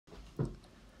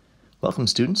Welcome,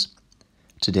 students.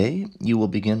 Today, you will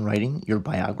begin writing your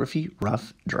biography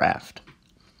rough draft.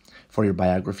 For your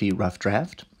biography rough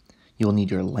draft, you will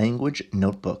need your language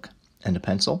notebook and a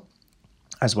pencil,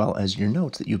 as well as your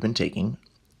notes that you've been taking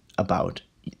about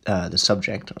the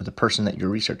subject or the person that you're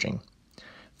researching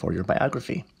for your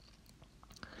biography.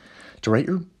 To write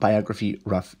your biography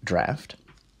rough draft,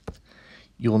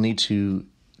 you will need to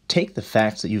take the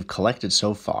facts that you've collected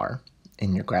so far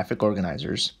in your graphic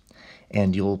organizers,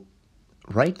 and you'll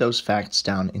write those facts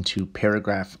down into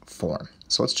paragraph form.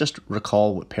 So let's just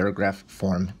recall what paragraph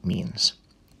form means.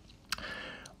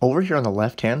 Over here on the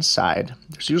left-hand side,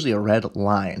 there's usually a red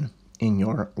line in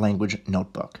your language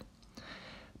notebook.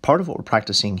 Part of what we're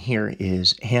practicing here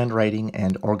is handwriting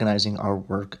and organizing our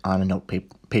work on a note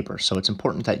paper. So it's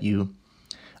important that you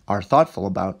are thoughtful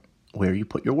about where you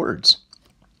put your words.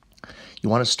 You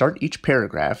want to start each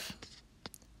paragraph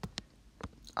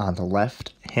on the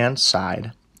left-hand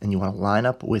side, and you want to line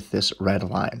up with this red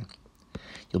line.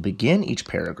 You'll begin each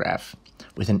paragraph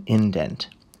with an indent.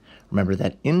 Remember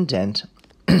that indent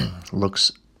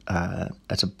looks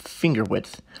as a finger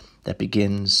width that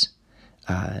begins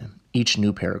each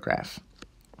new paragraph.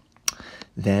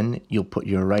 Then you'll put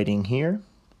your writing here.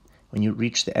 When you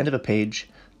reach the end of a page,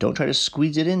 don't try to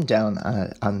squeeze it in down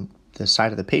on the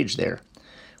side of the page there.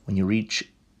 When you reach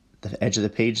the edge of the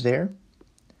page there,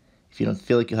 if you don't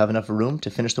feel like you have enough room to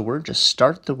finish the word, just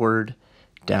start the word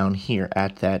down here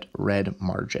at that red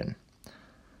margin.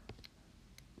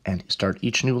 And start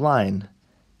each new line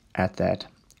at that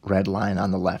red line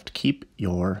on the left. Keep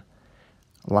your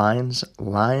lines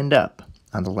lined up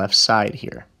on the left side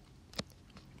here.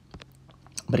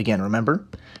 But again, remember,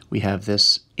 we have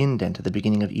this indent at the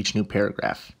beginning of each new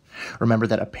paragraph. Remember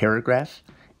that a paragraph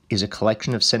is a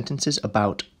collection of sentences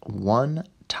about one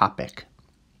topic.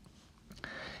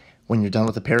 When you're done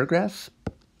with a paragraph,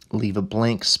 leave a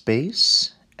blank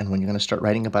space, and when you're going to start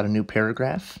writing about a new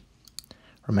paragraph,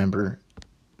 remember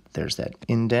there's that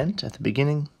indent at the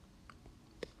beginning,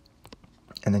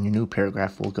 and then your new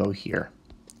paragraph will go here.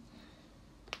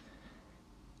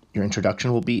 Your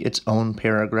introduction will be its own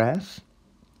paragraph.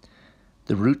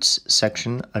 The roots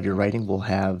section of your writing will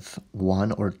have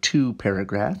 1 or 2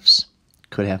 paragraphs,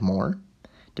 could have more,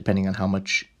 depending on how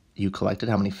much you collected,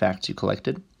 how many facts you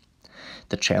collected.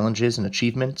 The challenges and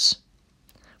achievements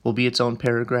will be its own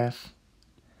paragraph.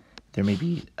 There may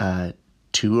be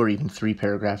 2 or even 3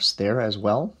 paragraphs there as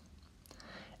well.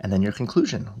 And then your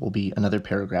conclusion will be another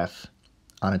paragraph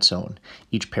on its own.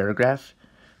 Each paragraph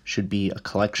should be a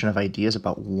collection of ideas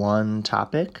about one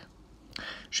topic.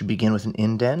 Should begin with an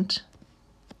indent.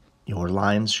 Your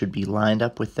lines should be lined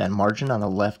up with that margin on the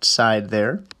left side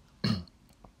there.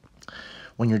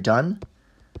 When you're done,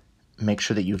 make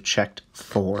sure that you've checked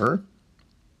for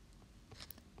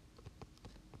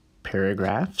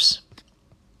paragraphs.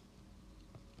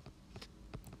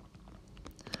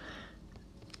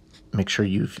 Make sure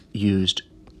you've used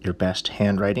your best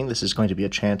handwriting. This is going to be a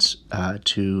chance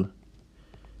to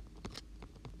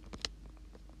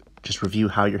just review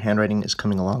how your handwriting is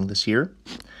coming along this year.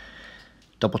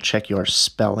 Double check your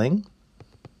spelling.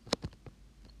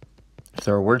 If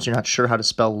there are words you're not sure how to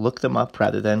spell, look them up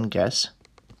rather than guess.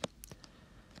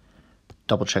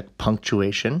 Double check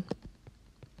punctuation,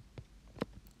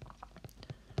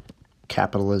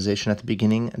 capitalization at the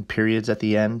beginning and periods at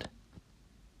the end,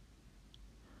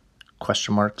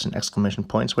 question marks and exclamation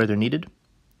points where they're needed,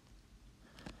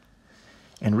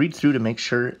 and read through to make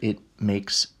sure it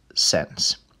makes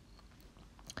sense.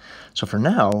 So for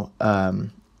now,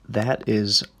 that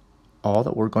is all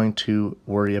that we're going to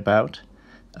worry about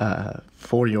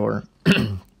for your,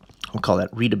 we'll call that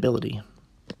readability.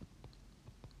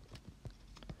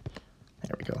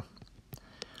 There we go.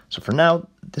 So for now,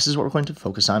 this is what we're going to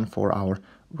focus on for our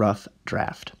rough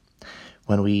draft.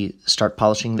 When we start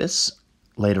polishing this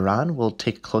later on, we'll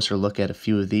take a closer look at a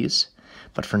few of these.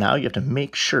 But for now, you have to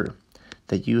make sure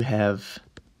that you have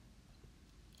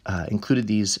included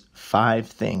these 5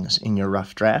 things in your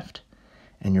rough draft,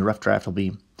 and your rough draft will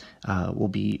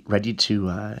be ready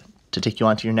to take you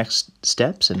on to your next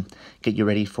steps and get you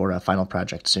ready for a final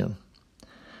project soon.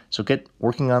 So get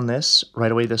working on this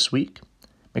right away this week.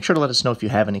 Make sure to let us know if you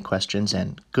have any questions,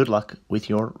 and good luck with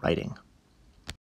your writing.